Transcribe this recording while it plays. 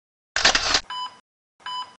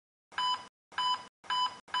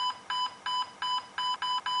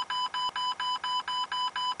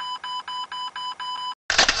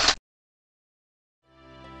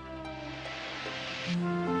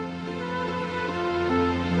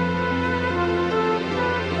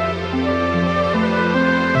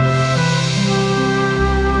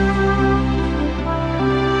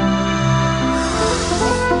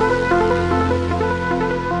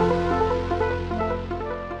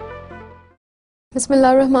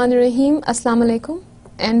Bismillahirrahmanirrahim. Assalamu alaikum.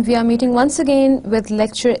 And we are meeting once again with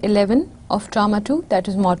lecture 11 of drama 2, that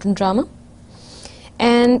is modern drama.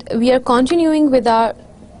 And we are continuing with our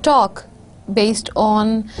talk based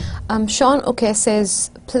on Sean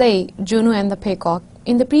O'Case's play Juno and the Peacock.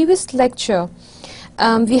 In the previous lecture,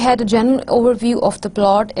 we had a general overview of the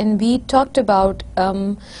plot, and we talked about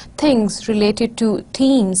things related to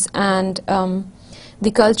themes and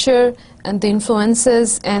the culture and the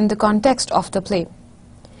influences and the context of the play.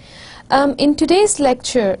 In today's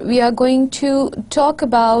lecture, we are going to talk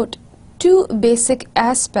about two basic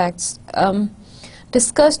aspects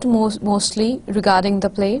discussed mostly regarding the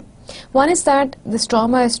play. One is that this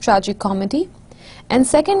drama is tragic comedy, and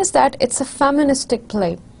second is that it's a feministic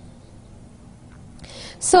play.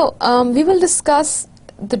 So we will discuss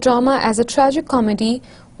the drama as a tragic comedy,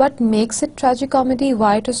 what makes it tragic comedy,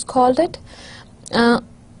 why it is called it,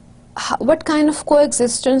 what kind of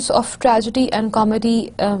coexistence of tragedy and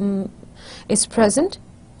comedy is present,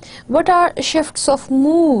 what are shifts of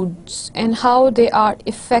moods and how they are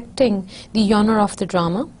affecting the genre of the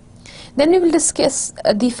drama. Then we will discuss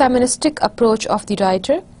the feministic approach of the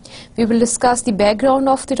writer. We will discuss the background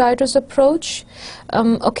of the writer's approach,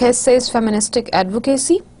 O'Case's feministic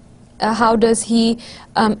advocacy, how does he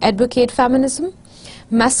advocate feminism,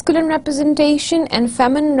 masculine representation and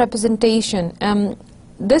feminine representation.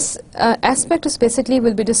 This aspect is basically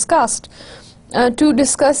will be discussed to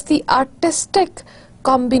discuss the artistic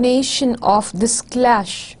combination of this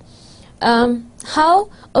clash. How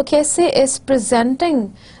O'Case is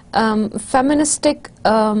presenting feministic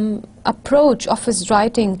approach of his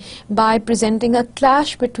writing by presenting a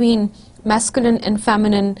clash between masculine and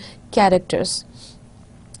feminine characters.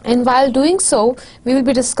 And while doing so, we will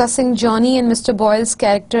be discussing Johnny and Mr. Boyle's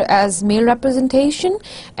character as male representation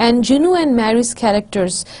and Juno and Mary's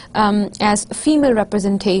characters as female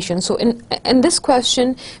representation. So in this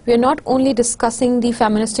question, we are not only discussing the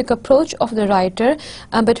feministic approach of the writer,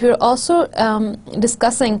 but we are also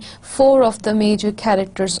discussing four of the major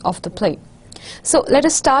characters of the play. So let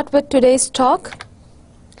us start with today's talk.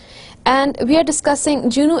 And we are discussing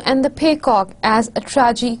Juno and the Peacock as a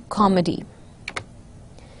tragi-comedy.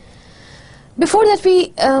 Before that,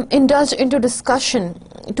 we indulge into discussion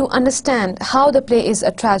to understand how the play is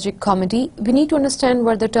a tragic comedy. We need to understand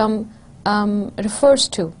what the term refers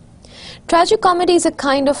to. Tragic comedy is a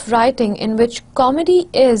kind of writing in which comedy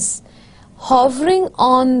is hovering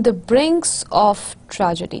on the brinks of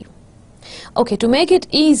tragedy. Okay, to make it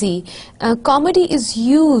easy, comedy is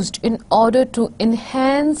used in order to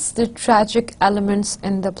enhance the tragic elements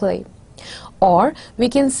in the play. Or we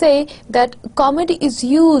can say that comedy is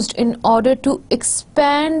used in order to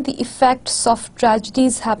expand the effects of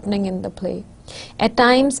tragedies happening in the play. At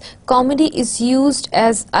times, comedy is used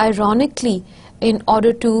as ironically in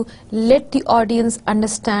order to let the audience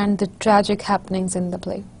understand the tragic happenings in the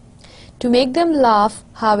play. To make them laugh,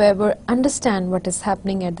 however, understand what is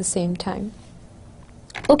happening at the same time.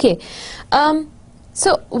 Okay,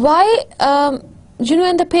 so why Juno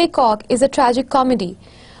and the Peacock is a tragic comedy?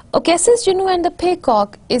 O'Case's Juno and the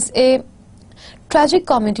Peacock is a tragic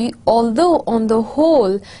comedy, although on the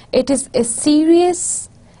whole it is a serious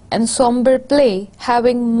and somber play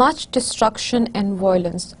having much destruction and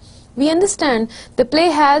violence. We understand the play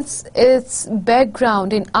has its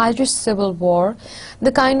background in Irish Civil War,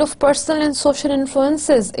 the kind of personal and social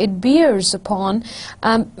influences it bears upon,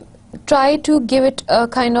 try to give it a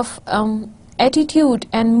kind of attitude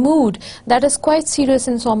and mood that is quite serious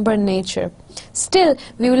and somber in nature. Still,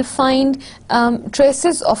 we will find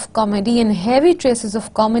traces of comedy and heavy traces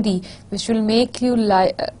of comedy which will make you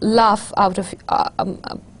laugh out of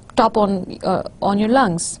top on your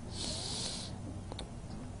lungs.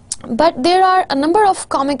 But there are a number of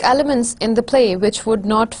comic elements in the play which would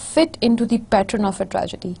not fit into the pattern of a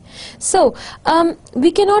tragedy. So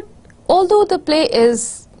we cannot, although the play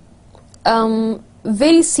is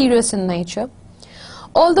very serious in nature,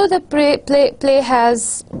 although the play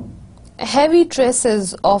has heavy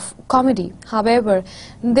traces of comedy, however,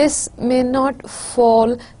 this may not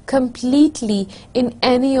fall completely in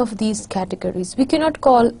any of these categories. We cannot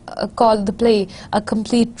call the play a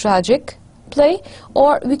complete tragic play,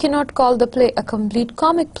 or we cannot call the play a complete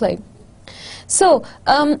comic play. So,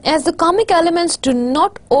 as the comic elements do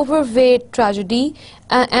not overweight tragedy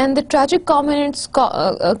and the tragic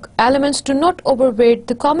elements do not overweight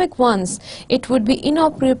the comic ones, it would be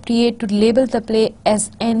inappropriate to label the play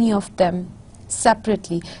as any of them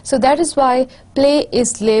separately. So that is why play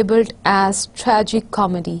is labeled as tragic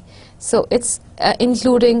comedy. So it's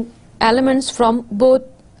including elements from both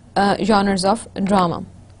genres of drama.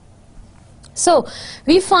 So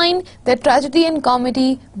we find that tragedy and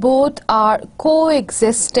comedy both are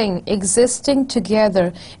coexisting, existing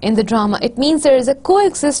together in the drama. It means there is a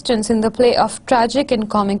coexistence in the play of tragic and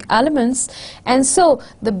comic elements, and so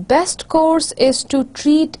the best course is to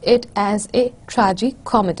treat it as a tragic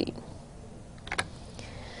comedy.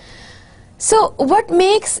 So what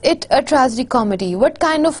makes it a tragedy comedy? What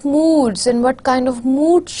kind of moods and what kind of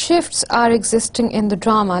mood shifts are existing in the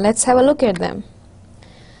drama? Let's have a look at them.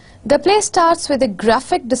 The play starts with a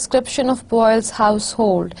graphic description of Boyle's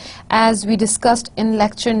household, as we discussed in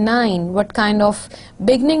lecture 9, what kind of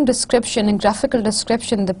beginning description and graphical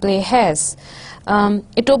description the play has.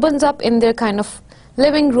 It opens up in their kind of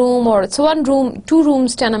living room, or it's one room, two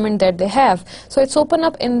rooms tenement that they have. So it's open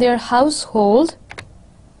up in their household.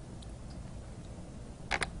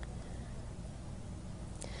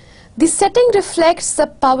 The setting reflects the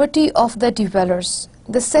poverty of the dwellers.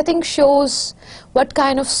 The setting shows what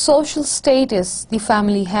kind of social status the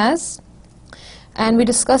family has, and we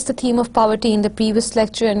discussed the theme of poverty in the previous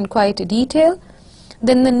lecture in quite detail.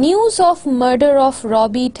 Then the news of murder of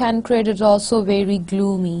Robbie Tancred is also very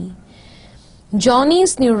gloomy.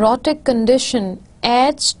 Johnny's neurotic condition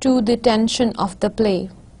adds to the tension of the play,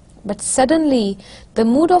 but suddenly the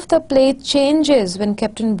mood of the play changes when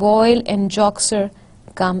Captain Boyle and Joxer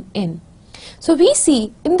come in. So we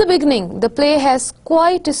see in the beginning the play has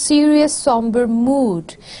quite a serious, somber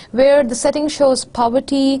mood, where the setting shows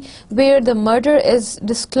poverty, where the murder is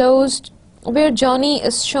disclosed, where Johnny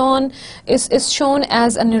is shown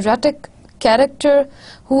as a neurotic character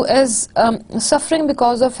who is suffering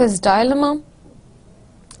because of his dilemma.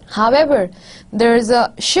 However, there is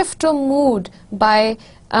a shift of mood by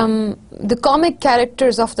the comic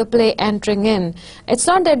characters of the play entering in. It's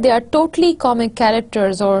not that they are totally comic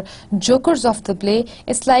characters or jokers of the play.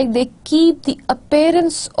 It's like they keep the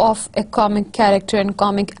appearance of a comic character and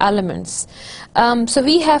comic elements. So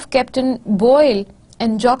we have Captain Boyle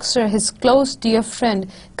and Joxer, his close dear friend,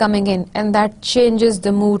 coming in, and that changes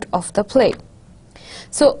the mood of the play.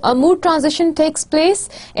 So a mood transition takes place.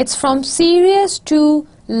 It's from serious to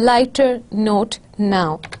lighter note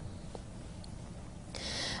now.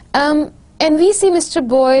 And we see Mr.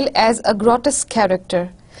 Boyle as a grotesque character.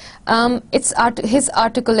 It's his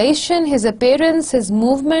articulation, his appearance, his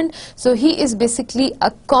movement. So he is basically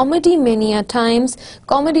a comedy many a times,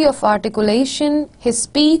 comedy of articulation, his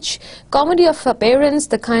speech, comedy of appearance,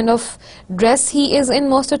 the kind of dress he is in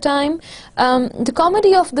most of the time, the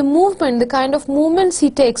comedy of the movement, the kind of movements he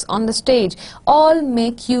takes on the stage, all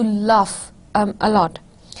make you laugh a lot.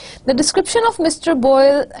 The description of Mr.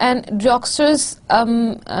 Boyle and Joxer's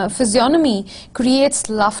physiognomy creates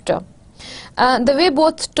laughter. The way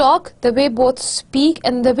both talk, the way both speak,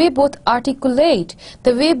 and the way both articulate,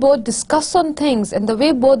 the way both discuss on things, and the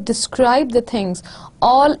way both describe the things,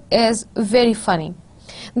 all is very funny.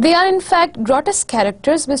 They are in fact grotesque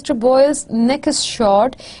characters. Mr. Boyle's neck is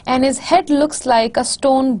short and his head looks like a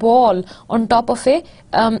stone ball on top of a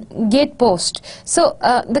gate post. So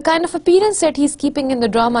the kind of appearance that he's keeping in the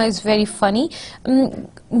drama is very funny.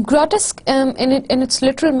 Grotesque in its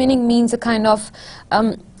literal meaning means a kind of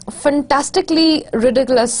fantastically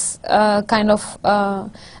ridiculous kind of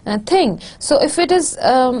thing. So if it is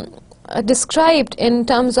described in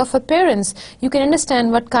terms of appearance, you can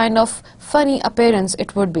understand what kind of funny appearance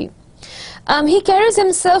it would be. He carries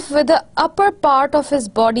himself with the upper part of his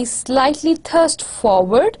body slightly thrust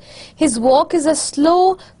forward. His walk is a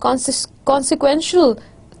slow, consequential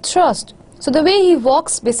thrust. So the way he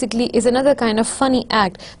walks basically is another kind of funny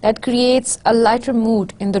act that creates a lighter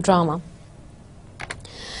mood in the drama.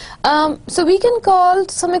 So we can call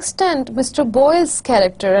to some extent Mr. Boyle's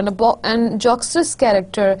character and Joxer's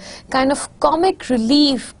character kind of comic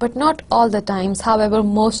relief, but not all the times, however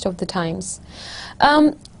most of the times.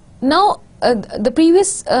 Now the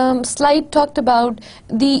previous slide talked about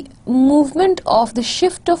the movement of the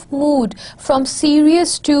shift of mood from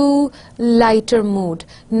serious to lighter mood.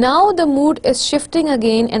 Now the mood is shifting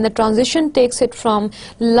again and the transition takes it from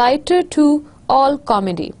lighter to all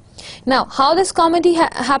comedy. Now, how this comedy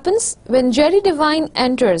happens? When Jerry Devine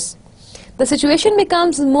enters, the situation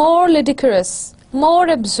becomes more ludicrous, more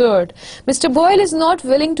absurd. Mr. Boyle is not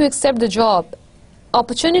willing to accept the job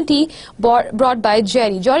opportunity brought by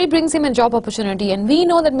Jerry. Jerry brings him a job opportunity, and we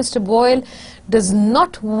know that Mr. Boyle does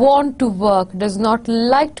not want to work, does not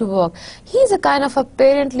like to work. He's a kind of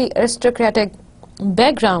apparently aristocratic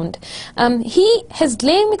background. He has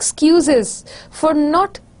lame excuses for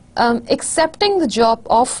not accepting the job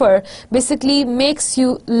offer basically makes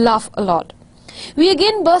you laugh a lot. We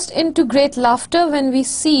again burst into great laughter when we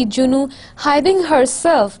see Junu hiding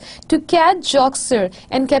herself to catch Joxer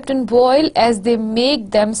and Captain Boyle as they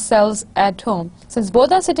make themselves at home. Since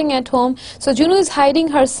both are sitting at home, so Junu is hiding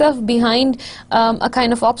herself behind a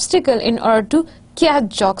kind of obstacle in order to catch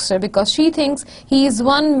Joxer, because she thinks he is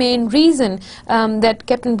one main reason that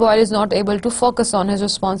Captain Boyle is not able to focus on his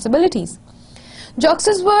responsibilities.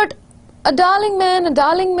 Joxer's word, a darling man, a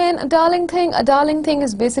darling man, a darling thing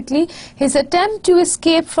is basically his attempt to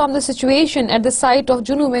escape from the situation at the sight of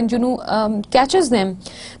Junu when Junu catches them.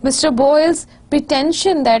 Mr. Boyle's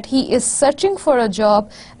pretension that he is searching for a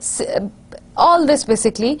job, all this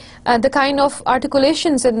basically, the kind of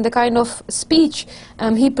articulations and the kind of speech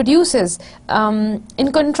he produces,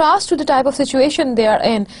 in contrast to the type of situation they are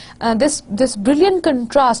in, this brilliant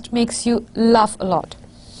contrast makes you laugh a lot.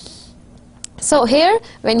 So here,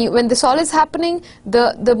 when this all is happening,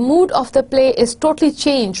 the mood of the play is totally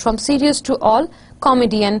changed from serious to all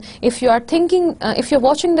comedy. And if you are thinking, if you're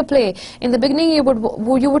watching the play, in the beginning you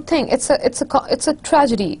would think it's a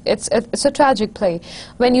tragedy, it's a tragic play.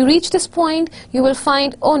 When you reach this point, you will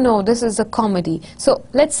find, oh no, this is a comedy. So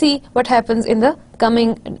let's see what happens in the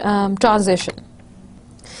coming transition.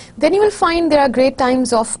 Then you will find there are great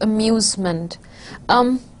times of amusement.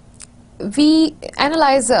 We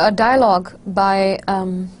analyze a dialogue by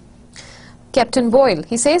Captain Boyle.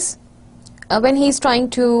 He says, when he's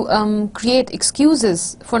trying to create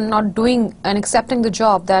excuses for not doing and accepting the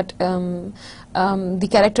job that the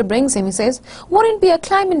character brings him, he says, wouldn't it be a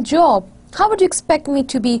climbing job? How would you expect me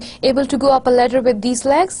to be able to go up a ladder with these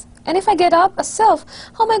legs? And if I get up myself,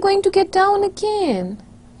 how am I going to get down again?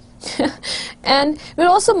 And we're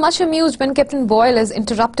also much amused when Captain Boyle is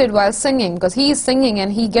interrupted while singing, because he is singing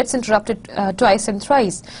and he gets interrupted twice and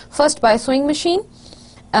thrice. First by a sewing machine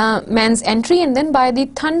man's entry, and then by the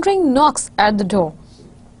thundering knocks at the door.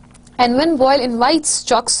 And when Boyle invites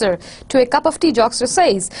Joxer to a cup of tea, Joxer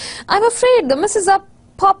says, I'm afraid the missus up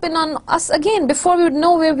popping on us again before we would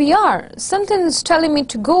know where we are. Something's telling me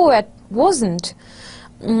to go at wasn't.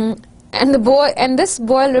 And this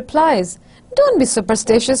Boyle replies, don't be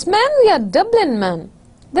superstitious, man, we are Dublin, man.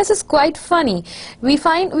 This is quite funny. We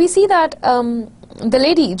see that the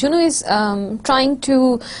lady, Junu, is trying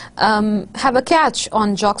to have a catch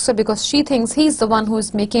on Joxer because she thinks he's the one who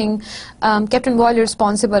is making Captain Boyle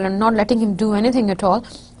responsible and not letting him do anything at all.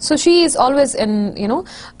 So she is always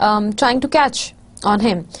trying to catch on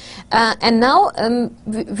him. And now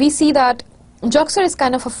we see that Joxer is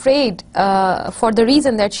kind of afraid for the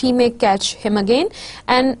reason that she may catch him again,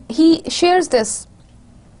 and he shares this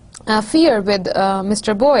fear with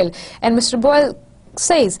Mr. Boyle, and Mr. Boyle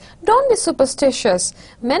says, don't be superstitious,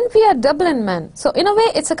 men, we are Dublin men. So in a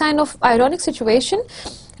way it's a kind of ironic situation,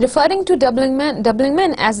 referring to Dublin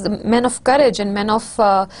men as the men of courage and men of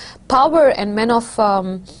power and men of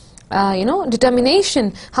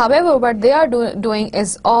determination. However, what they are doing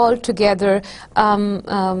is altogether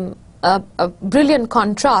a brilliant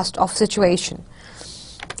contrast of situation.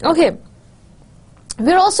 Okay,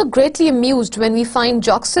 we're also greatly amused when we find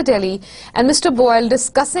Joxer Delhi and Mr. Boyle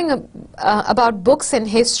discussing about books and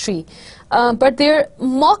history, but their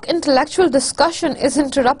mock intellectual discussion is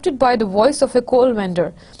interrupted by the voice of a coal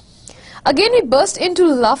vendor. Again we burst into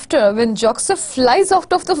laughter when Joxer flies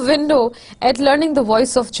out of the window at learning the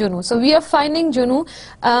voice of Junu. So we are finding Junu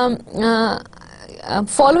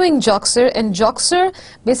following Joxer, and Joxer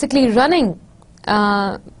basically running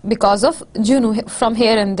because of Junu from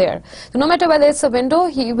here and there. So no matter whether it's a window,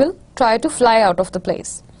 he will try to fly out of the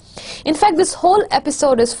place. In fact, this whole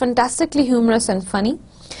episode is fantastically humorous and funny,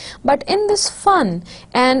 but in this fun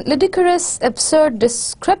and ludicrous absurd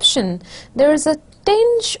description there is a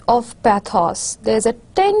tinge of pathos, there is a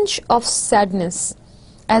tinge of sadness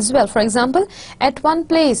as well. For example, at one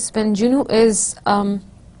place when Junu is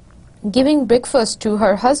giving breakfast to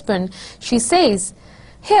her husband, she says,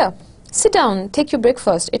 here, sit down, take your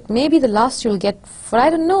breakfast. It may be the last you'll get, for I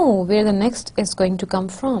don't know where the next is going to come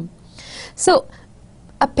from. So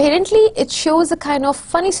apparently it shows a kind of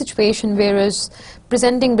funny situation where is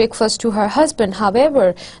presenting breakfast to her husband.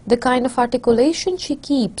 However, the kind of articulation she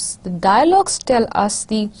keeps, the dialogues tell us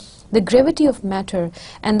the gravity of matter,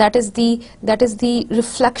 and that is the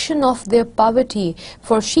reflection of their poverty,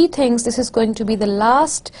 for she thinks this is going to be the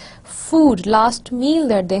last food, last meal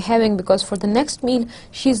that they're having, because for the next meal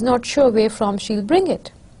she's not sure where from she'll bring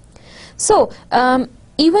it. So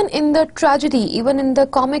even in the tragedy, even in the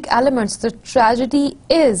comic elements, the tragedy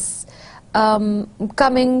is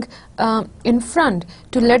coming in front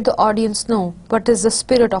to let the audience know what is the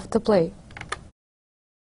spirit of the play.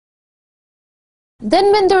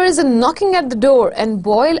 Then when there is a knocking at the door and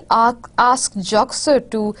Boyle asks Joxer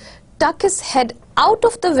to tuck his head out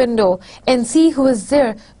of the window and see who is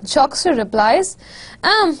there, Joxer replies,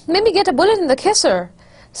 maybe get a bullet in the kisser.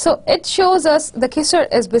 So it shows us the kisser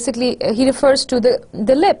is basically, he refers to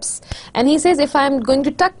the lips, and he says, if I'm going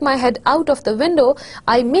to tuck my head out of the window,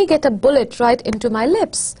 I may get a bullet right into my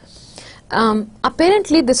lips.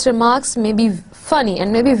 Apparently this remarks may be funny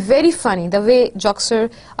and maybe very funny, the way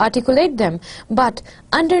Joxer articulate them, but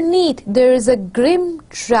underneath there is a grim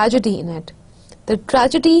tragedy in it. The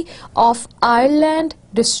tragedy of Ireland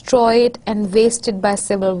destroyed and wasted by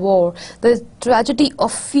civil war, the tragedy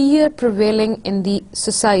of fear prevailing in the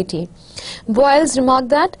society. Boyles remarked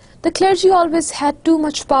that the clergy always had too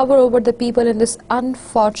much power over the people in this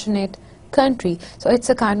unfortunate country. So it's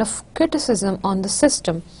a kind of criticism on the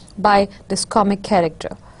system by this comic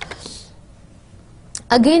character.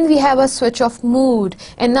 Again we have a switch of mood,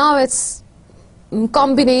 and now it's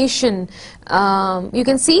combination. You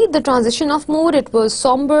can see the transition of mood. It was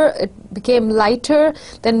somber, it became lighter,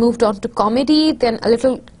 then moved on to comedy, then a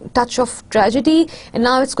little touch of tragedy, and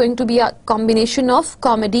now it's going to be a combination of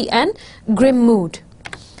comedy and grim mood.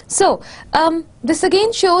 So this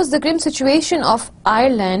again shows the grim situation of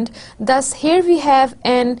Ireland. Thus here we have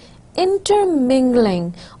an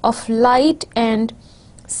intermingling of light and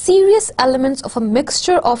serious elements of a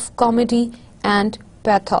mixture of comedy and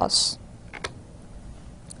pathos.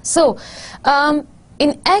 So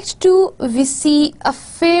in Act 2 we see a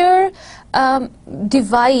fair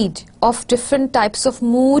divide of different types of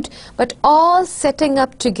mood, but all setting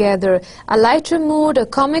up together. A lighter mood, a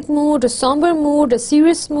comic mood, a somber mood, a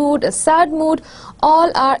serious mood, a sad mood,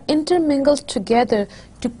 all are intermingled together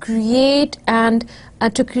to create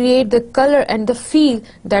the color and the feel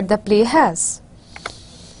that the play has.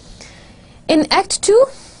 In Act 2,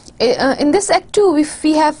 in this Act 2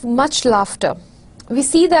 we have much laughter. We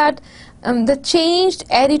see that the changed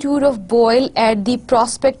attitude of Boyle at the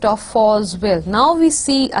prospect of false will. Now we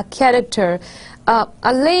see a character,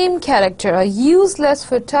 a lame character, a useless,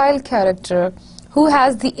 futile character who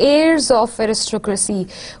has the airs of aristocracy,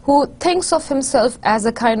 who thinks of himself as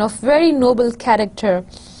a kind of very noble character,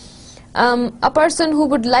 a person who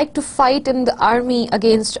would like to fight in the army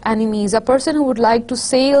against enemies, a person who would like to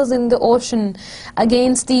sail in the ocean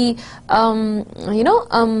against the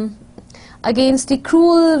against the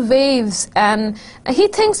cruel waves, and he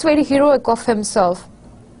thinks very heroic of himself.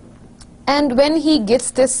 And when he gets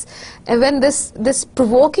this, when this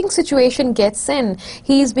provoking situation gets in,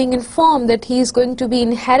 he is being informed that he is going to be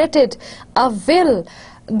inherited a will.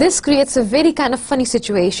 This creates a very kind of funny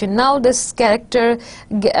situation. Now this character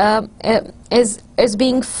is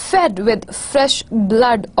being fed with fresh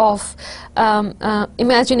blood of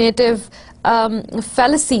imaginative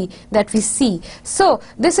fallacy that we see. So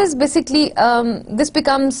this is basically this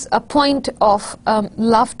becomes a point of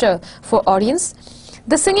laughter for audience.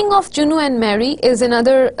 The singing of Juno and Mary is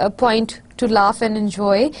another point to laugh and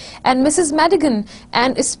enjoy, and Mrs. Madigan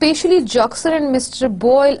and especially Joxer and Mr.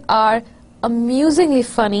 Boyle are amusingly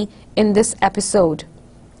funny in this episode.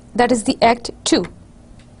 That is the Act 2.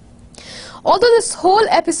 Although this whole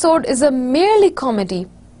episode is a merely comedy,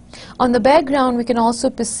 on the background we can also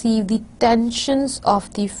perceive the tensions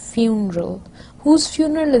of the funeral. Whose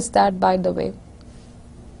funeral is that, by the way?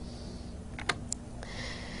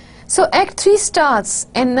 So Act 3 starts,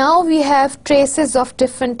 and now we have traces of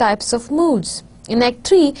different types of moods. In Act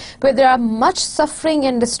 3, where there are much suffering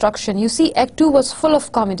and destruction, you see Act 2 was full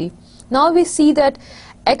of comedy. Now we see that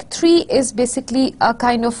Act 3 is basically a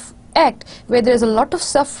kind of act where there's a lot of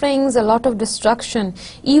sufferings, a lot of destruction.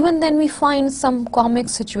 Even then we find some comic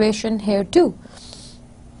situation here too.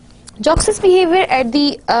 Joxer's behavior at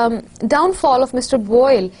the downfall of Mr.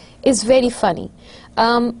 Boyle is very funny.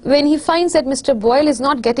 When he finds that Mr. Boyle is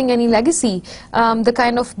not getting any legacy, the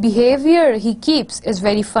kind of behavior he keeps is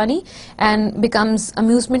very funny and becomes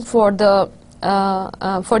amusement for the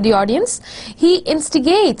audience. He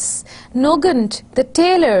instigates Nogent, the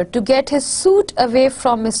tailor, to get his suit away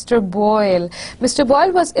from Mr. Boyle. Mr.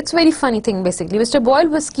 Boyle was, it's very funny thing basically, Mr. Boyle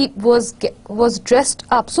was dressed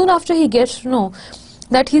up. Soon after he gets to know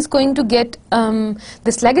that he's going to get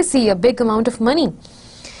this legacy, a big amount of money,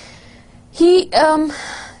 he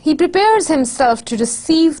prepares himself to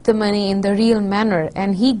receive the money in the real manner,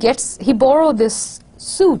 and he borrows this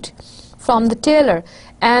suit from the tailor,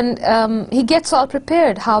 and he gets all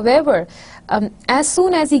prepared. However, as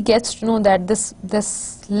soon as he gets to know that this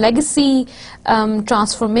legacy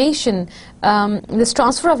transformation, this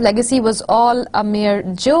transfer of legacy was all a mere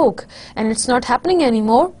joke and it's not happening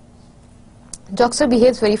anymore, Jockster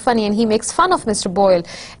behaves very funny and he makes fun of Mr. Boyle,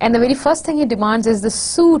 and the very first thing he demands is the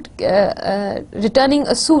suit, returning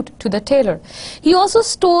a suit to the tailor. He also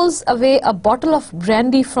stows away a bottle of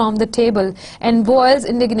brandy from the table, and Boyle's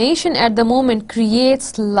indignation at the moment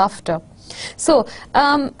creates laughter. So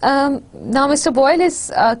now Mr. Boyle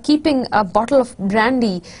is keeping a bottle of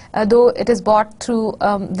brandy, though it is bought through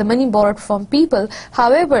the money borrowed from people.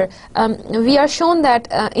 However, we are shown that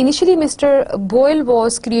initially Mr. Boyle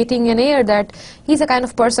was creating an air that he's a kind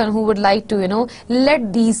of person who would like to,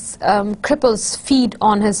 let these cripples feed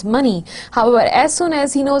on his money. However, as soon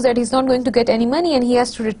as he knows that he's not going to get any money and he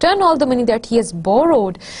has to return all the money that he has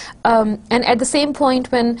borrowed, and at the same point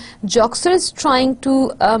when Jockster is trying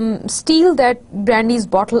to steal that brandy's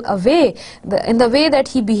bottle away, in the way that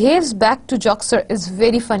he behaves back to Jockster is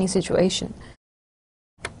very funny situation.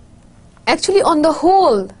 Actually, on the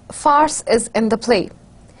whole, farce is in the play.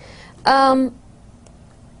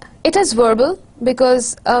 It is verbal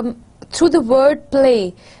because through the word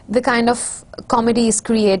play, the kind of comedy is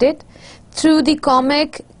created. Through the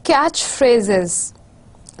comic catchphrases,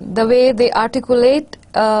 the way they articulate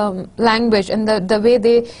language and the way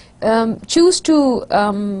they choose to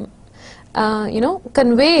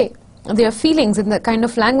convey their feelings in the kind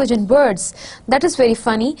of language and words, that is very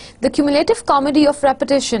funny. The cumulative comedy of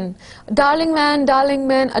repetition, darling man, a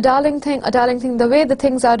darling thing, the way the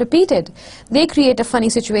things are repeated, they create a funny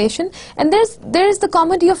situation. And there is the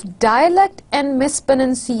comedy of dialect and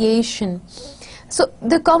mispronunciation. So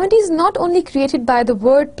the comedy is not only created by the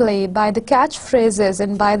wordplay, by the catchphrases,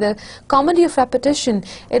 and by the comedy of repetition,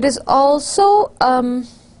 it is also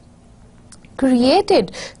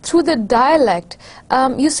created through the dialect.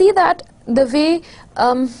 You see that the way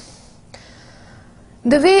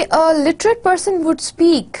a literate person would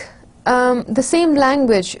speak the same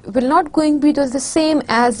language will not going to be the same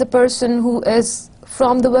as the person who is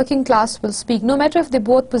from the working class will speak, no matter if they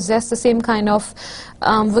both possess the same kind of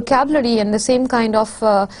vocabulary and the same kind of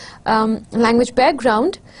language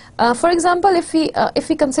background. For example, if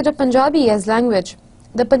we consider Punjabi as language,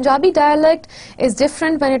 the Punjabi dialect is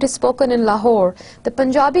different when it is spoken in Lahore. The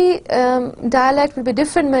Punjabi dialect will be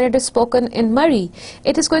different when it is spoken in Murray.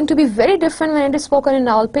 It is going to be very different when it is spoken in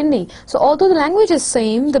Rawalpindi. So although the language is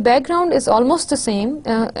same, the background is almost the same.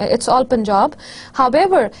 It's all Punjab.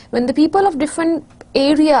 However, when the people of different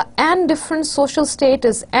area and different social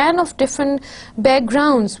status and of different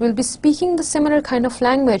backgrounds will be speaking the similar kind of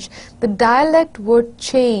language, the dialect would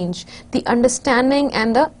change, the understanding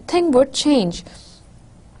and the thing would change.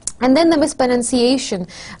 And then the mispronunciation.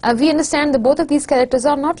 We understand that both of these characters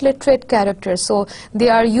are not literate characters, so they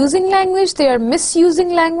are using language, they are misusing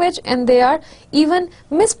language, and they are even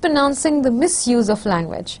mispronouncing the misuse of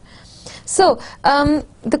language. So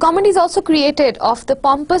the comedy is also created of the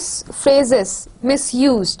pompous phrases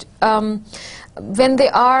misused when they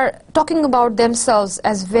are talking about themselves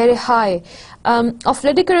as very high, of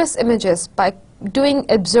ludicrous images by doing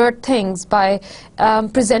absurd things, by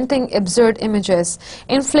presenting absurd images.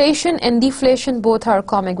 Inflation and deflation both are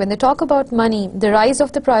comic. When they talk about money, the rise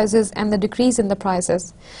of the prices and the decrease in the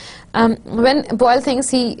prices. When Boyle thinks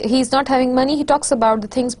he's not having money, he talks about the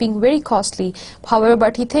things being very costly. However,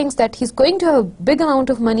 but he thinks that he's going to have a big amount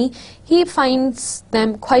of money, he finds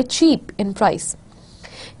them quite cheap in price.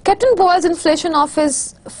 Captain Boyle's inflation of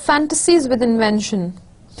his fantasies with invention,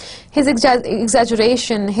 his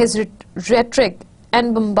exaggeration, his rhetoric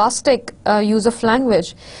and bombastic use of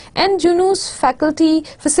language, and Junu's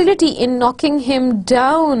facility in knocking him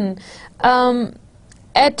down,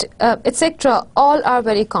 etc., all are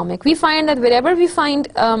very comic. We find that wherever we find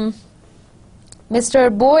Mr.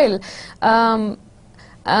 Boyle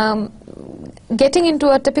getting into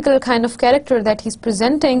a typical kind of character that he's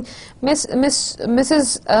presenting,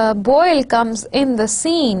 Mrs. Boyle comes in the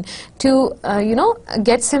scene to,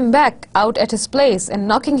 gets him back out at his place and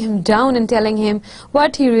knocking him down and telling him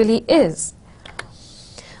what he really is.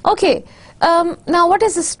 Okay, now what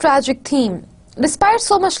is this tragic theme? Despite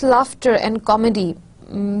so much laughter and comedy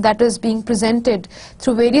that is being presented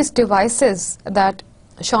through various devices that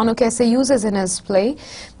Sean O'Casey uses in his play,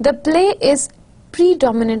 the play is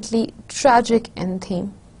predominantly tragic in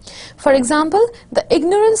theme. For example, the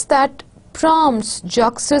ignorance that prompts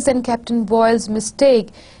Jockster's and Captain Boyle's mistake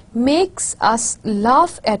makes us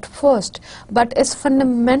laugh at first, but is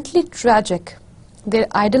fundamentally tragic. Their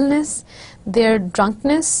idleness, their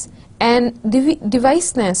drunkenness, and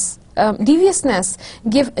deviousness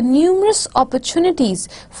give numerous opportunities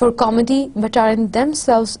for comedy, but are in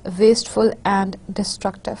themselves wasteful and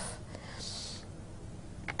destructive.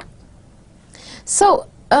 So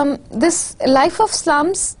this life of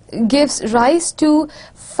slums gives rise to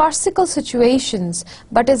farcical situations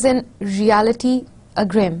but is in reality a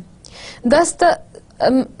grim. Thus the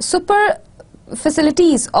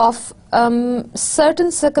superficialities of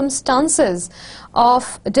certain circumstances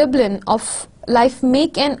of Dublin of life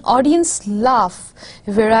make an audience laugh,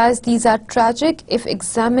 whereas these are tragic if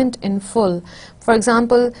examined in full. For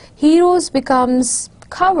example, heroes becomes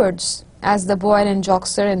cowards, as the Boyle and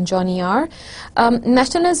Joxer and Johnny are.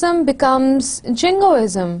 Nationalism becomes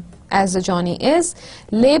jingoism, as the Johnny is.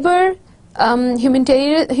 Labor,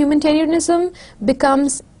 humanitarianism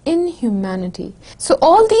becomes inhumanity. So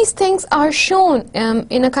all these things are shown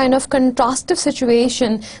in a kind of contrastive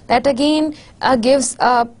situation that again gives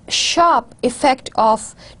a sharp effect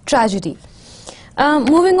of tragedy.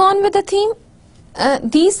 Moving on with the theme,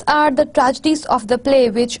 these are the tragedies of the play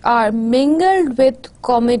which are mingled with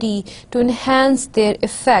comedy to enhance their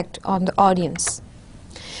effect on the audience.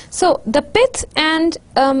 So the pith and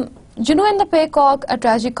Juno and the Peacock, a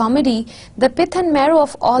tragic comedy, the pith and marrow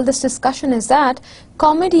of all this discussion is that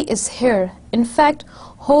comedy is here, in fact,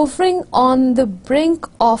 hovering on the brink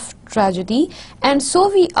of tragedy, and so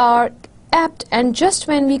we are apt and just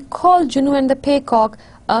when we call Juno and the Peacock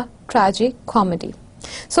a tragic comedy.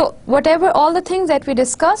 So whatever all the things that we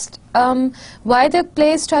discussed, why the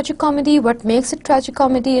play is tragic comedy, what makes it tragic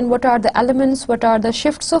comedy, and what are the elements, what are the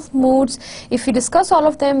shifts of moods, if we discuss all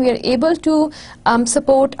of them, we are able to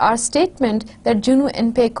support our statement that Juno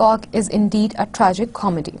and Peacock is indeed a tragic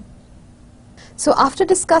comedy. So after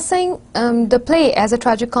discussing the play as a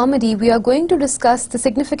tragic comedy, we are going to discuss the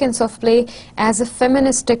significance of play as a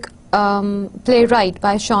feministic playwright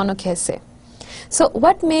by Sean O'Casey. So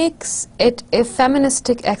what makes it a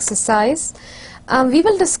feministic exercise? We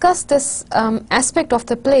will discuss this aspect of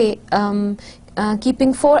the play,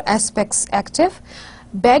 keeping 4 aspects active.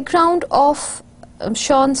 Background of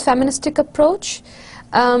Sean's feministic approach,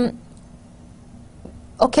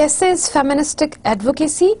 O'Casey's feministic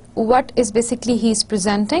advocacy, what is basically he is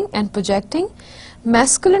presenting and projecting,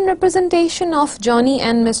 masculine representation of Johnny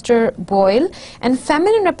and Mr. Boyle, and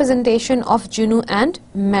feminine representation of Juno and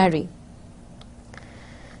Mary.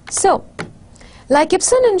 So, like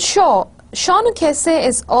Ibsen and Shaw, Sean O'Casey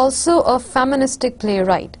is also a feministic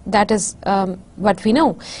playwright. That is what we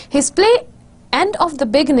know. His play End of the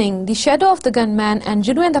Beginning, The Shadow of the Gunman, and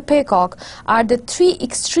Juno and the Peacock are the 3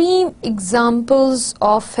 extreme examples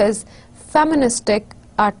of his feministic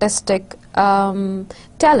artistic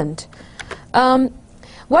talent.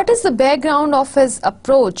 What is the background of his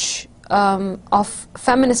approach of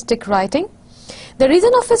feministic writing? The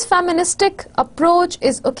reason of his feministic approach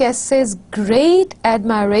is O'Casey's great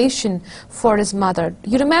admiration for his mother.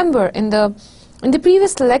 You remember in the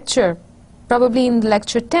previous lecture, probably in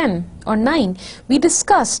lecture 10 or 9, we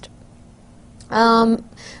discussed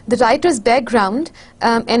the writer's background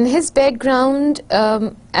and his background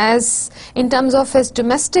as in terms of his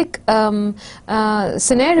domestic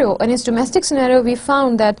scenario. In his domestic scenario, we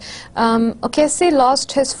found that O'Casey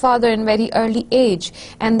lost his father in very early age,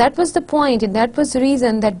 and that was the point, and that was the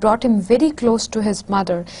reason that brought him very close to his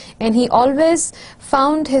mother, and he always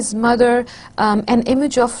found his mother an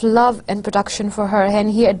image of love and protection for her,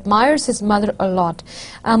 and he admires his mother a lot.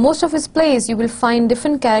 Most of his plays you will find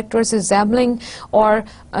different characters resembling or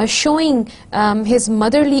showing his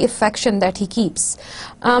motherly affection that he keeps.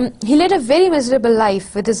 He led a very miserable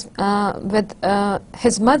life with his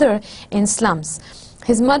mother in slums.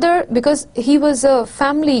 His mother, because he was a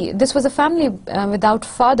family, this was a family without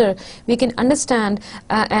father, we can understand,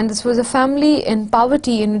 and this was a family in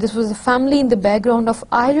poverty, and this was a family in the background of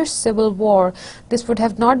Irish Civil War. This would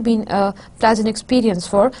have not been a pleasant experience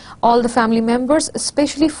for all the family members,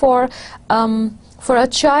 especially for a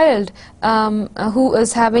child who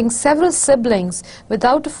is having several siblings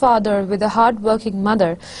without a father, with a hard-working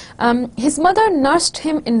mother. His mother nursed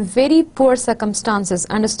him in very poor circumstances,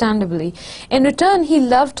 understandably. In return, he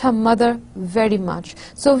loved her mother very much.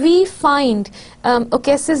 So we find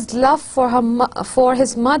O'Casey's love for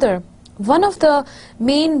his mother one of the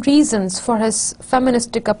main reasons for his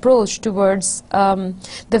feministic approach towards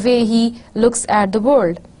the way he looks at the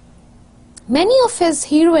world. Many of his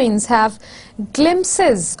heroines have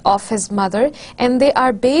glimpses of his mother, and they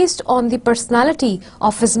are based on the personality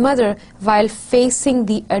of his mother while facing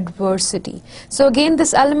the adversity. So again,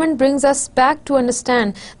 this element brings us back to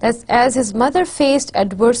understand that as his mother faced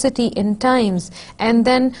adversity in times and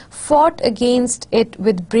then fought against it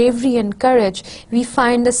with bravery and courage, we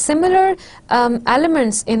find the similar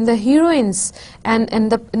elements in the heroines and in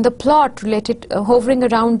the plot related hovering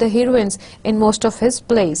around the heroines in most of his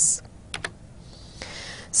plays.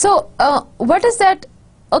 So what is that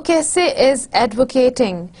Okese is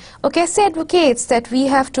advocating. Okese advocates that we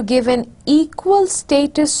have to give an equal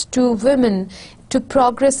status to women to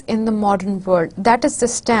progress in the modern world. That is the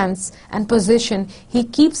stance and position he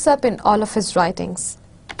keeps up in all of his writings.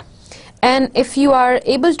 And if you are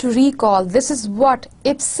able to recall, this is what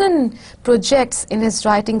Ibsen projects in his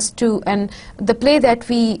writings too. And the play that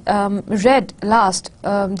we read last,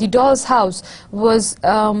 The Doll's House, was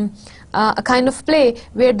a kind of play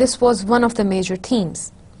where this was one of the major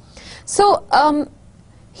themes. So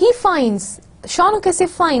Sean O'Casey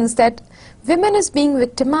finds that women is being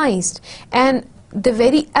victimized, and the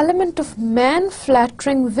very element of man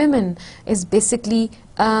flattering women is basically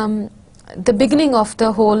the beginning of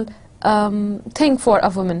the whole thing for a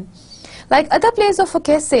woman. Like other plays of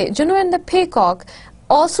O'Casey, Juno and the Peacock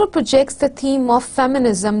also projects the theme of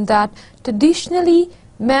feminism, that traditionally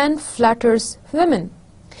man flatters women.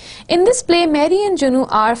 In this play, Mary and Juno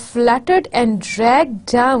are flattered and dragged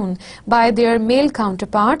down by their male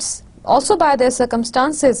counterparts, also by their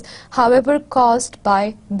circumstances, however caused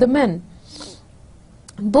by the men.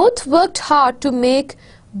 Both worked hard to make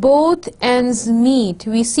both ends meet.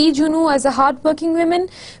 We see Juno as a hard-working woman.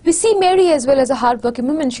 We see Mary as well as a hard-working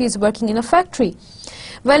woman. She is working in a factory.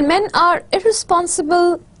 While men are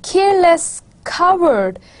irresponsible, careless,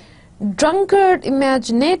 coward, drunkard,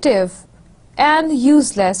 imaginative, and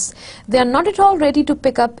useless, they are not at all ready to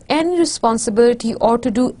pick up any responsibility or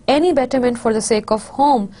to do any betterment for the sake of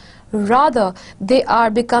home. Rather, they are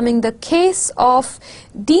becoming the case of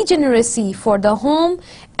degeneracy for the home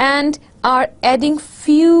and are adding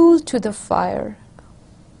fuel to the fire.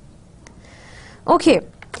 Okay,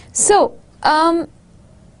 so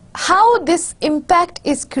how this impact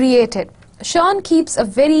is created? Sean keeps a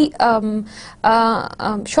very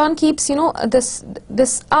Sean keeps, you know,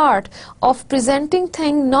 this art of presenting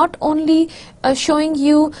thing, not only showing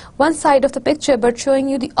you one side of the picture but showing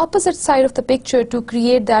you the opposite side of the picture to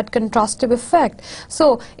create that contrastive effect.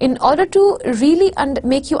 So in order to really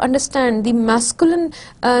make you understand the masculine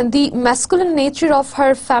nature of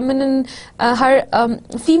her feminine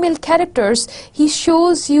female characters, he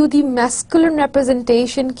shows you the masculine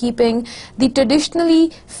representation keeping the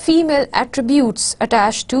traditionally female attributes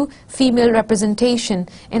attached to female representation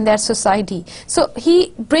in that society. So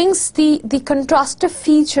he brings the contrastive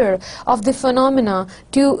feature of the phenomena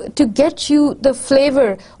to get you the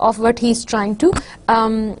flavor of what he's trying to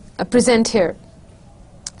present here.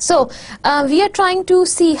 So we are trying to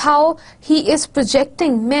see how he is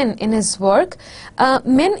projecting men in his work.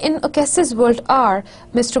 Men in O'Casey's world are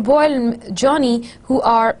Mr. Boyle and Johnny, who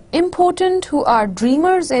are important, who are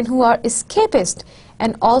dreamers, and who are escapist,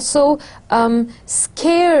 and also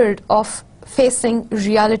scared of facing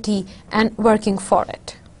reality and working for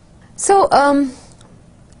it. So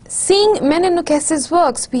seeing men in O'Casey's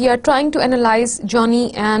works, we are trying to analyze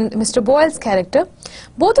Johnny and Mr. Boyle's character.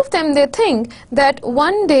 Both of them, they think that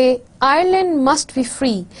one day Ireland must be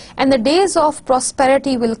free and the days of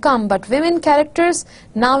prosperity will come, but women characters,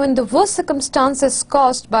 now in the worst circumstances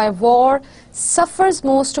caused by war, suffers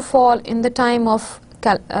most of all in the time of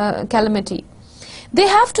calamity. They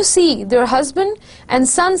have to see their husband and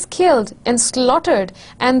sons killed and slaughtered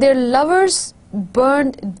and their lovers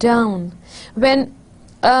burned down. When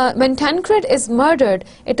Tancred is murdered,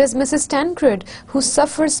 it is Mrs. Tancred who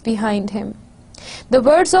suffers behind him. The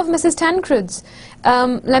words of Mrs. Tancred's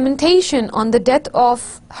lamentation on the death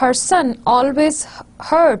of her son always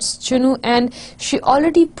hurts Juno, and she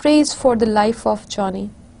already prays for the life of Johnny.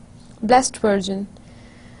 Blessed Virgin,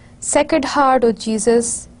 Sacred Heart, O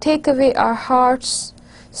Jesus, take away our hearts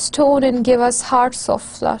stone and give us hearts of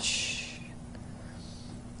flesh.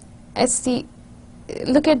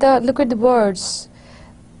 Look at the words.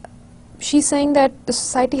 She's saying that the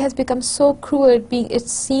society has become so cruel. It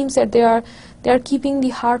seems that they are keeping the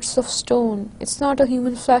hearts of stone. It's not a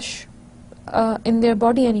human flesh in their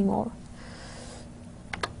body anymore.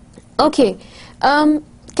 Okay,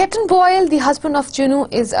 Captain Boyle, the husband of Juno,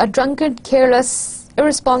 is a drunkard, careless,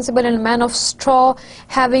 irresponsible, and a man of straw,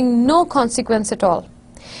 having no consequence at all.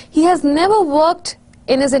 He has never worked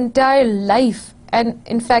in his entire life, and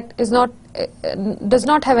in fact does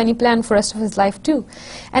not have any plan for the rest of his life too.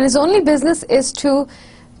 And his only business is to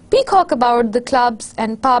peacock about the clubs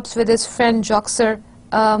and pubs with his friend Joxer,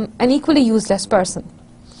 an equally useless person.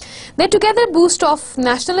 They together boost off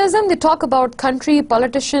nationalism. They talk about country,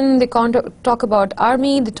 politician, they talk about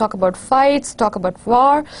army, they talk about fights, talk about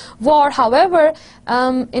war. However,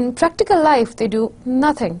 in practical life they do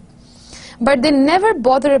nothing. but they never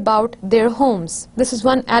bother about their homes. This is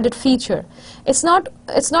one added feature. It's not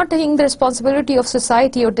taking the responsibility of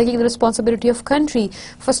society or taking the responsibility of country.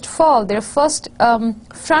 First of all, their first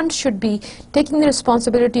front should be taking the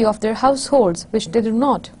responsibility of their households, which they do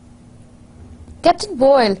not. Captain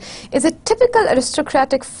Boyle is a typical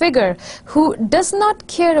aristocratic figure who does not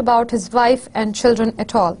care about his wife and children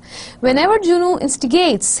at all. Whenever Juno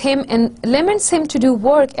instigates him and limits him to do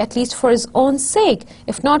work, at least for his own sake,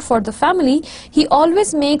 if not for the family, he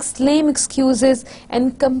always makes lame excuses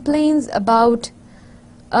and complains about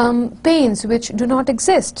pains which do not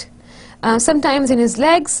exist. Sometimes in his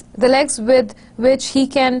legs, the legs with which he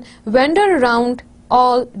can wander around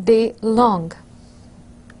all day long.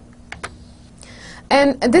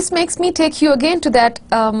 And this makes me take you again to that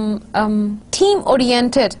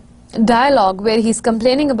team-oriented dialogue where he's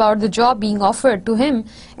complaining about the job being offered to him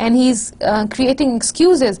and he's creating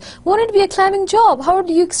excuses. Won't it be a climbing job? How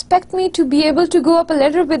do you expect me to be able to go up a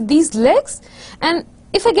ladder with these legs? And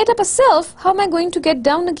if I get up a self, how am I going to get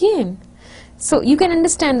down again? So you can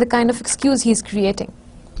understand the kind of excuse he's creating.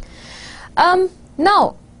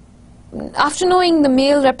 Now, after knowing the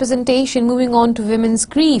male representation, moving on to women's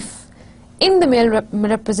grief. In the male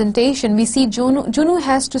representation, we see Juno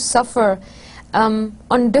has to suffer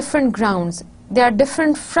on different grounds. There are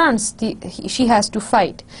different fronts she has to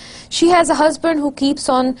fight. She has a husband who keeps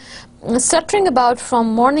on stuttering about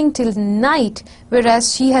from morning till night,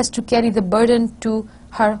 whereas she has to carry the burden to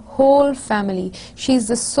her whole family. She is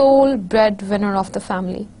the sole breadwinner of the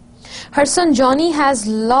family. Her son Johnny has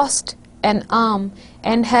lost an arm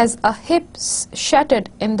and has a hip shattered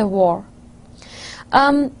in the war.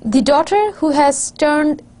 The daughter who has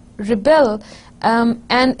turned rebel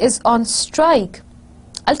and is on strike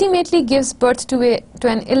ultimately gives birth to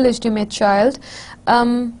an illegitimate child.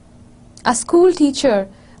 A school teacher,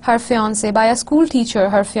 her fiancé, by a school teacher,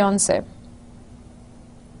 her fiancé.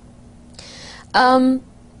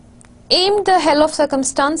 Aimed the hell of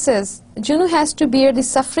circumstances, Juno has to bear the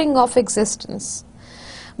suffering of existence.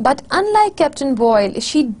 But unlike Captain Boyle,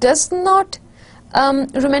 she does not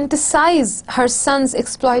romanticize her son's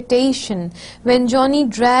exploitation when Johnny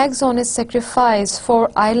drags on his sacrifice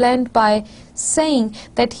for Ireland by saying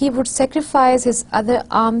that he would sacrifice his other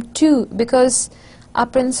arm too, because our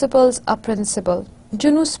principles are principle.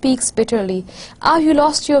 Juno speaks bitterly. Ah, you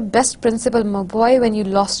lost your best principle, my boy, when you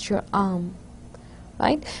lost your arm.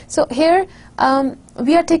 Right? So here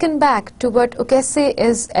we are taken back to what Okese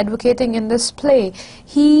is advocating in this play.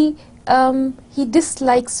 He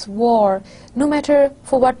dislikes war, no matter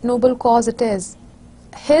for what noble cause it is.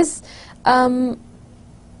 His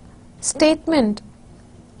statement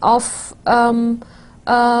of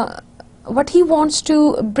what he wants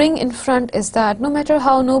to bring in front is that no matter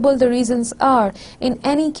how noble the reasons are, in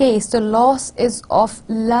any case the loss is of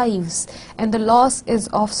lives, and the loss is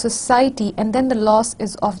of society, and then the loss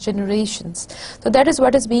is of generations. So that is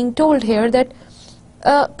what is being told here, that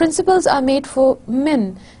principles are made for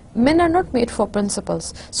men. Men are not made for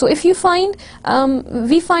principles. So if you find,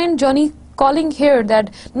 we find Johnny calling here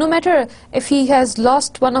that no matter if he has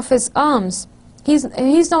lost one of his arms, he's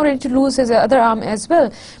now ready to lose his other arm as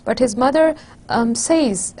well. But his mother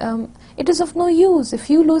says, it is of no use. If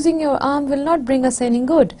you losing your arm will not bring us any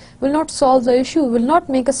good, will not solve the issue, will not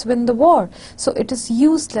make us win the war. So it is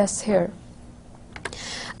useless here.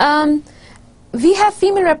 We have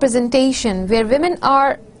female representation where women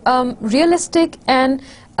are realistic and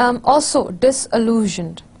also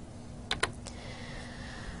disillusioned.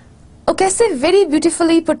 Okese very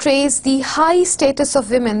beautifully portrays the high status of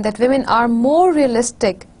women, that women are more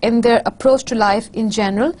realistic in their approach to life in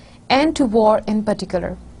general and to war in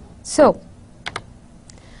particular. So,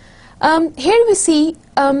 here we see,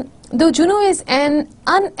 though Juno is an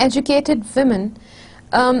uneducated woman,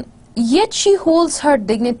 yet she holds her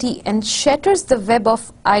dignity and shatters the web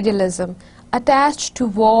of idealism attached to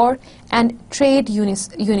war and trade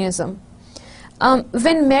unionism.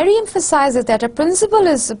 When Mary emphasizes that a principle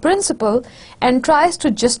is a principle and tries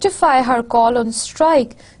to justify her call on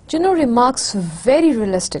strike, Juno remarks very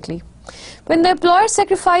realistically. When the employer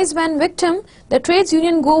sacrifices one victim, the trades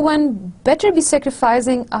union go one better be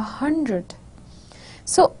sacrificing 100.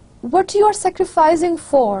 So what you are sacrificing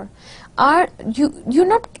for? You're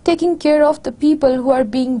not taking care of the people who are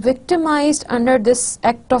being victimized under this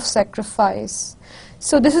act of sacrifice.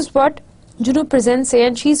 So this is what Juno presents here,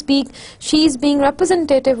 and she's being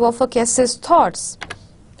representative of Okese's thoughts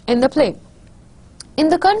in the play. In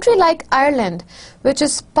the country like Ireland, which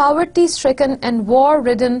is poverty-stricken and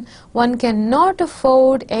war-ridden, one cannot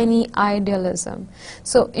afford any idealism.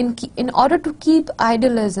 So in order to keep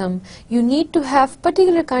idealism, you need to have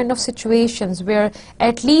particular kind of situations where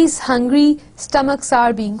at least hungry stomachs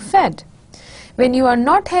are being fed. When you are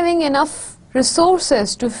not having enough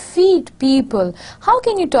resources to feed people, how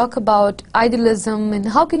can you talk about idealism, and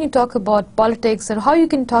how can you talk about politics, and how you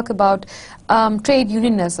can talk about trade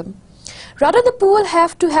unionism? Rather, the poor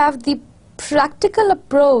have to have the practical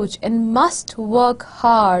approach and must work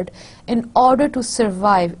hard in order to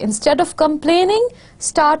survive. Instead of complaining,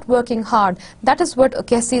 start working hard. That is what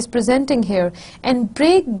O'Casey is presenting here, and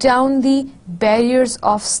break down the barriers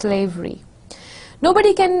of slavery.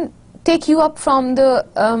 Nobody can take you up from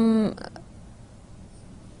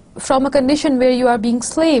a condition where you are being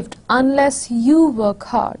slaved unless you work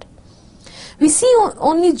hard. We see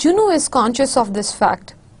only Juno is conscious of this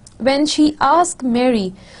fact. When she asks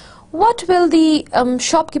Mary, what will the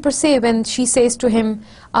shopkeeper say when she says to him,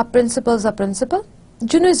 our principal's a principal?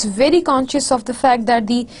 Juno is very conscious of the fact that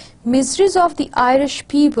the miseries of the Irish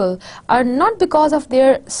people are not because of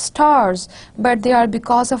their stars, but they are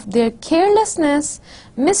because of their carelessness,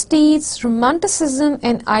 misdeeds, romanticism,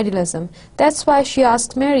 and idealism. That's why she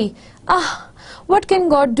asked Mary, what can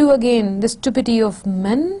God do again, the stupidity of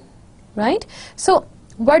men? Right? So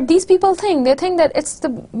what these people think, they think that it's the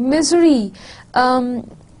misery,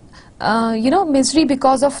 misery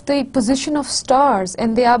because of the position of stars,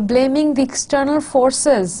 and they are blaming the external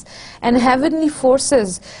forces and heavenly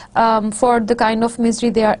forces for the kind of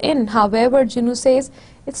misery they are in. However, Juno says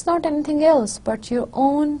it's not anything else but your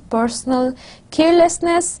own personal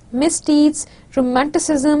carelessness, misdeeds,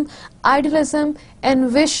 romanticism, idealism,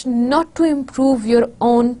 and wish not to improve your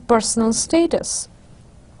own personal status.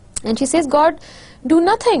 And she says, God do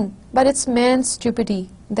nothing, but it's man's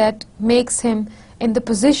stupidity that makes him in the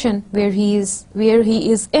position where he is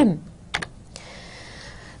in.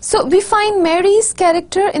 So we find Mary's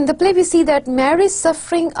character in the play. We see that Mary's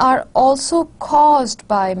suffering are also caused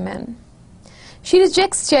by men. She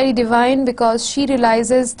rejects Jerry Devine because she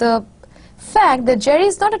realizes the fact that Jerry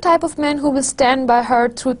is not a type of man who will stand by her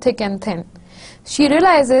through thick and thin. She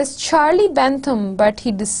realizes Charlie Bentham, but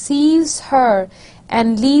he deceives her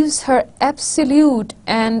and leaves her absolute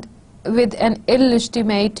and with an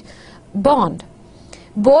illegitimate bond.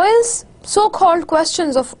 Boyle's so-called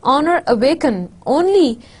questions of honor awaken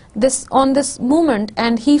only on this moment,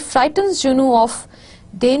 and he frightens Juno of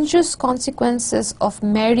dangerous consequences of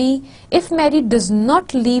Mary if Mary does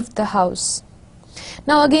not leave the house.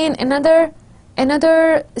 Now again,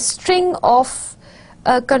 another string of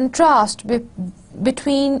contrast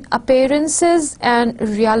between appearances and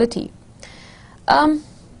reality.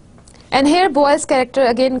 And here Boyle's character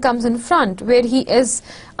again comes in front, where he is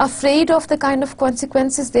afraid of the kind of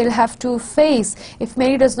consequences they'll have to face if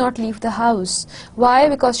Mary does not leave the house. Why?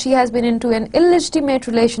 Because she has been into an illegitimate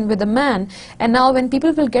relation with a man, and now when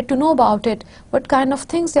people will get to know about it, what kind of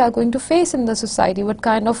things they are going to face in the society, what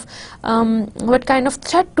kind of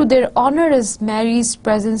threat to their honor is Mary's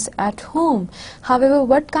presence at home. However,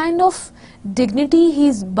 what kind of dignity he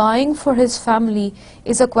is buying for his family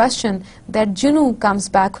is a question that Juno comes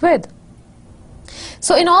back with.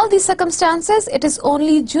 So in all these circumstances, it is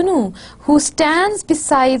only Juno who stands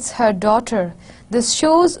beside her daughter. This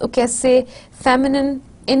shows O'Casey feminine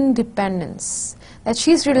independence, that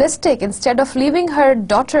she is realistic. Instead of leaving her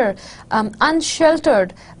daughter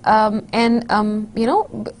unsheltered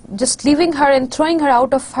just leaving her and throwing her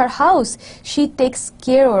out of her house, she takes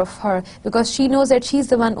care of her because she knows that she's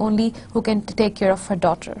the one only who can take care of her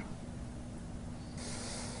daughter.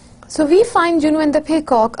 So we find Juno and the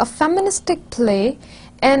Peacock a feministic play,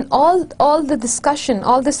 and all this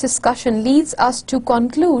discussion leads us to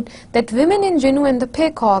conclude that women in Juno and the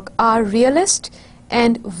Peacock are realist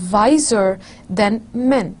and wiser than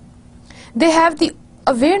men. They have the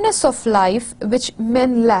awareness of life which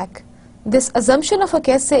men lack. This assumption of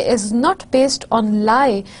O'Casey is not based on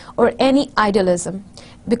lie or any idealism,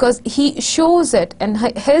 because he shows it, and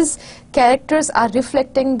his characters are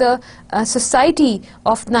reflecting the society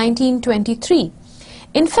of 1923.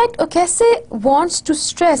 In fact, O'Casey wants to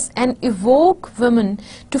stress and evoke women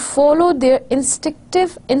to follow their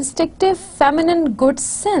instinctive feminine good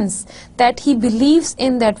sense that he believes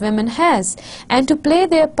in that women has, and to play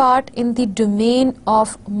their part in the domain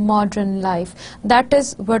of modern life. That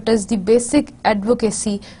is what is the basic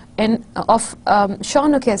advocacy of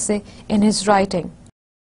Sean O'Casey in his writing.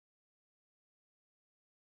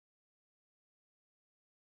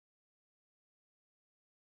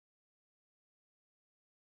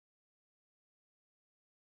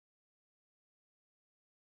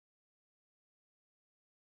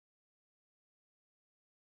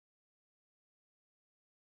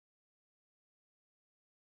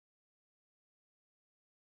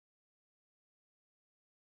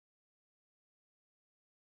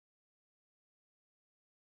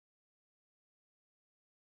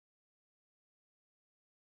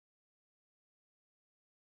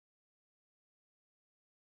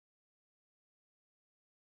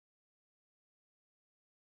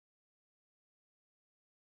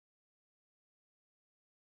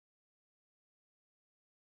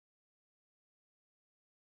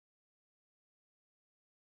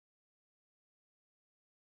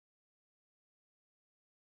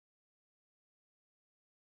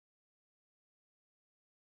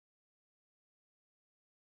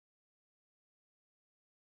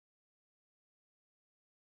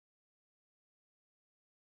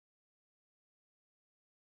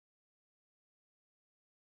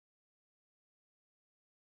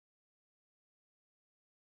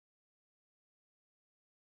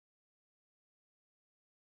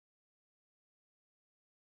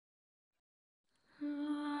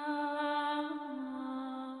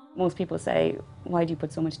 Most people say, why do you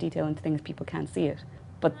put so much detail into things people can't see it?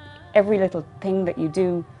 But every little thing that you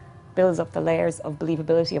do builds up the layers of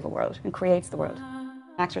believability of a world and creates the world.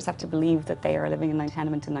 Actors have to believe that they are living in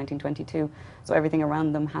Tenement in 1922, so everything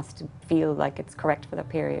around them has to feel like it's correct for that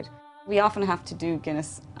period. We often have to do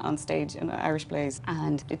Guinness on stage in Irish plays,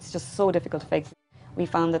 and it's just so difficult to fake. We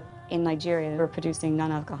found that in Nigeria we're producing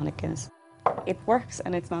non-alcoholic Guinness. It works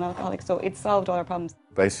and it's non-alcoholic, so it solved all our problems.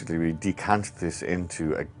 Basically, we decant this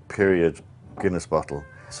into a period Guinness bottle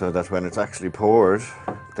so that when it's actually poured,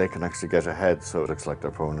 they can actually get ahead, so it looks like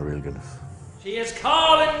they're pouring a real Guinness. She is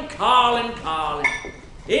calling, calling, calling,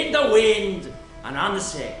 in the wind and on the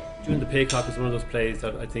sea. During the Paycock is one of those plays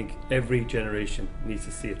that I think every generation needs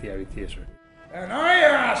to see at the Abbey Theatre. And I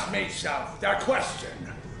ask myself the question,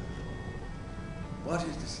 what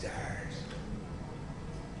is the stars?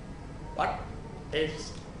 What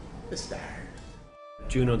is the stars?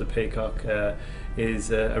 Juno and the Paycock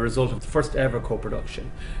is a result of the first ever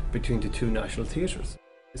co-production between the two national theatres.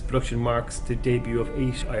 This production marks the debut of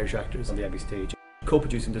 8 Irish actors on the Abbey stage.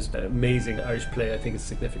 Co-producing this amazing Irish play I think is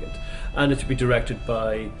significant, and it's to be directed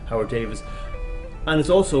by Howard Davis. And it's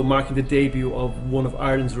also marking the debut of one of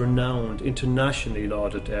Ireland's renowned, internationally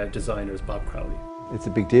lauded designers, Bob Crowley. It's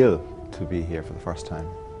a big deal to be here for the first time.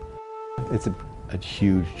 It's a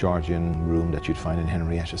huge Georgian room that you'd find in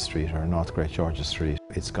Henrietta Street or North Great George's Street.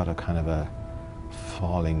 It's got a kind of a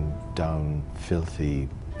falling down, filthy,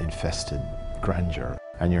 infested grandeur.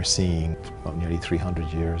 And you're seeing nearly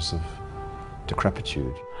 300 years of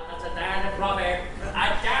decrepitude. That's a darn proverb.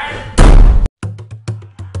 A darn.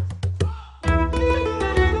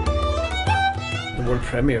 The world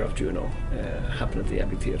premiere of Juno happened at the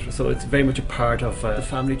Abbey Theatre, so it's very much a part of the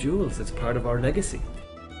family jewels. It's part of our legacy.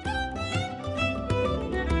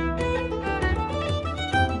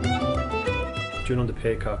 Juno and the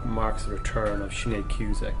Paycock marks the return of Sinead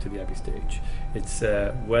Cusack to the Abbey stage. It's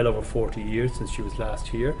well over 40 years since she was last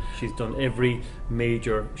here. She's done every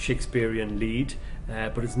major Shakespearean lead,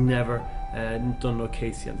 but has never done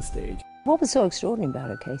O'Casey on the stage. What was so extraordinary about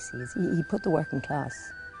O'Casey is he put the working class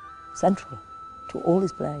central to all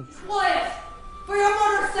his plays. Quiet! For your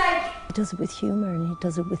mother's sake! He does it with humour, and he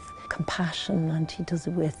does it with compassion, and he does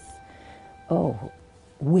it with,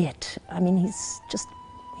 wit. I mean, he's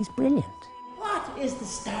brilliant. What is the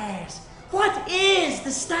stars? What is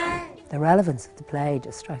the stars? The relevance of the play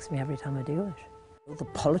just strikes me every time I do it. The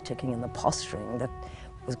politicking and the posturing that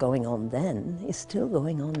was going on then is still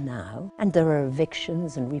going on now. And there are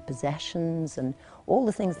evictions and repossessions and all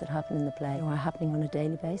the things that happen in the play are happening on a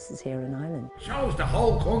daily basis here in Ireland. Shows the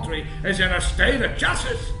whole country is in a state of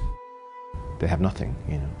justice. They have nothing,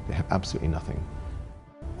 they have absolutely nothing.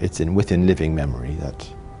 It's within living memory that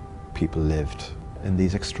people lived in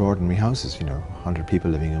these extraordinary houses, 100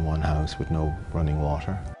 people living in one house with no running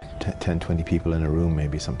water, 10, 20 people in a room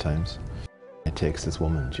maybe sometimes. It takes this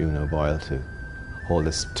woman, Juno Boyle, to hold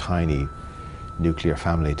this tiny nuclear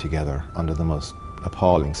family together under the most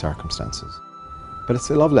appalling circumstances. But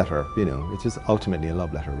it's a love letter, it is ultimately a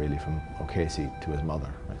love letter really from O'Casey to his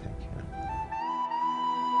mother, I think.